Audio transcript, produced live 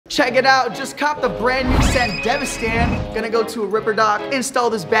Check it out, just copped the brand new Sandevistan. Gonna go to a Ripper Dock, install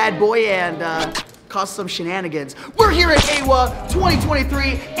this bad boy, and cause some shenanigans. We're here at AWA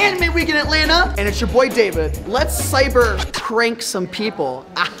 2023 Anime Week in Atlanta, and it's your boy David. Let's cyber prank some people.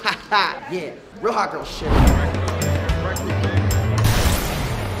 Yeah, real hot girl shit.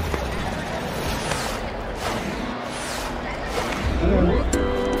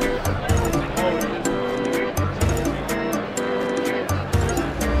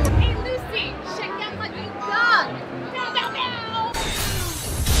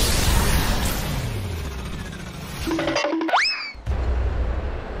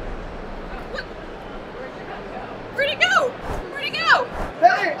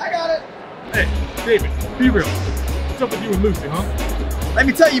 David, be real. What's up with you and Lucy, huh? Let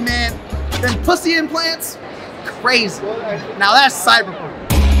me tell you, man, them pussy implants, crazy. Now that's cyberpunk.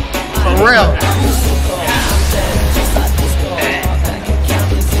 For real.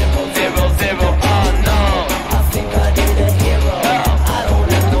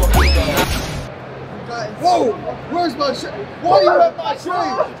 Whoa! Where's my chain? Why do you have my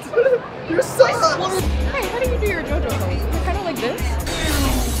chain? You're so hot. Hey, how do you do your JoJo pose? Is it kind of like this?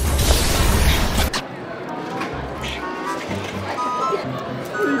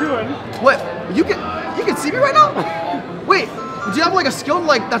 What are you doing? What? You can see me right now? Wait, do you have like a skill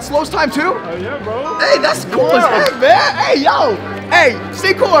like that slows time too? Oh yeah, bro. Hey, that's cool as heck, man. Hey, yo. Hey,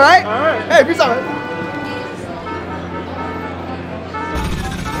 stay cool, alright? Alright. Hey, peace out.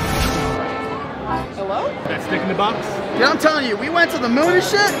 Hello? That stick in the box? Yeah, I'm telling you, we went to the moon and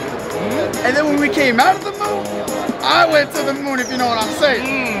shit, and then when we came out of the moon, I went to the moon, if you know what I'm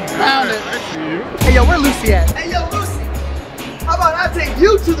saying. Found it. Hey, yo, where Lucy at? Hey, yo, Lucy. How about I take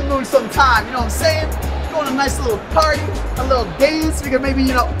you to the moon sometime, you know what I'm saying? Go on a nice little party, a little dance, we can maybe,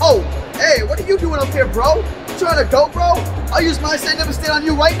 you know, oh, hey, what are you doing up here, bro? You trying to go, bro? I'll use my Sandevistan on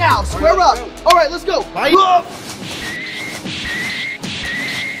you right now, square up. All right, let's go. Bye.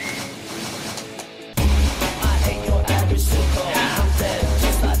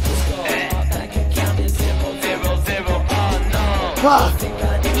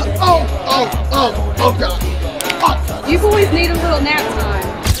 Oh, God. You boys need a little nap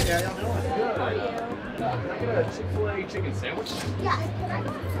time. Chick-fil-A chicken sandwich?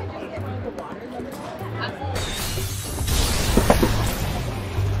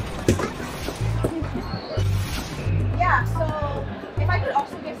 Yeah, so if I could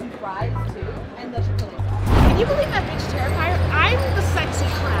also get some fries too, and the Chick-fil-A sauce. Can you believe that bitch Terrifier? I'm the sexy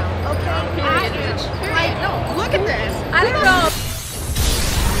clown, okay? Like, no, look at this. I don't know.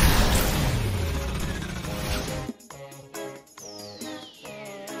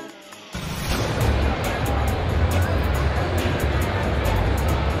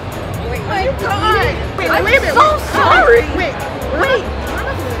 I'm so sorry. Wait.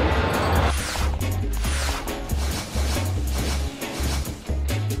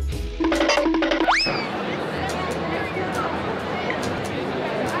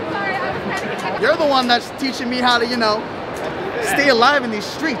 You're the one that's teaching me how to, you know, stay alive in these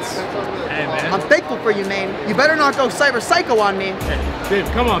streets. Hey, man. I'm thankful for you, man. You better not go cyber psycho on me. Hey,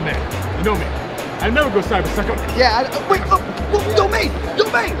 Dave, come on, man. You know me. I never go cyber psycho. Yeah, wait, yo, man,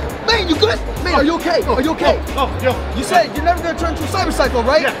 you good? Man, are you okay? Are you okay? Yo. You said you're never gonna turn to a cyber psycho,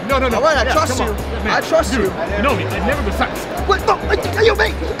 right? Yeah, no. All right, I trust you. Man, I trust you. You know me. I never go cyber psycho. Wait, no, hey, yo,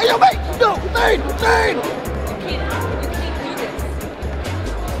 man, no, man. You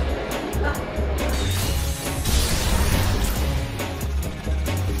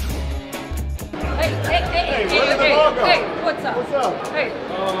can't do this. Hey, what's up? What's up? Hey.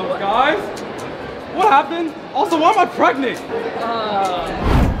 Guys? What happened? Also, why am I pregnant?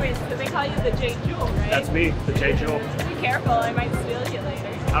 Wait, so they call you the J. Jewel, right? That's me, the J. Jewel. Be careful, I might steal you later.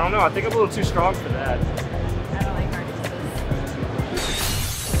 I don't know. I think I'm a little too strong for that. I don't like artists.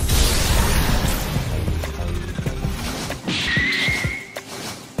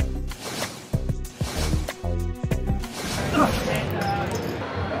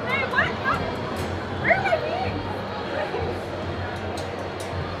 Hey, what? Where am I being?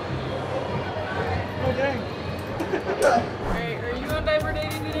 Hey, are you on diaper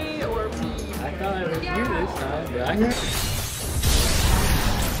dating today or me? I thought it was you this time, but I can...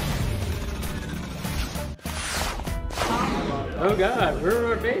 Oh God, where did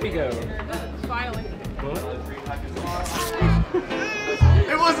our baby go? Finally.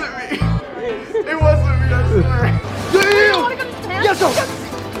 It wasn't me. It wasn't me, I swear. Yo! Yes, go!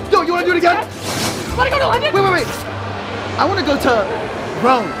 Yo, you wanna do it again? Wanna go to London? Wait. I wanna go to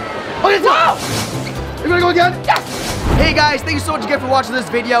Rome. Oh, yes, go! You wanna go again? Yes! Hey guys, thank you so much again for watching this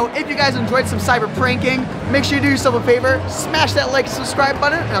video. If you guys enjoyed some cyber pranking, make sure you do yourself a favor, smash that like and subscribe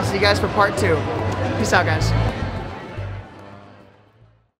button, and I'll see you guys for part 2. Peace out, guys.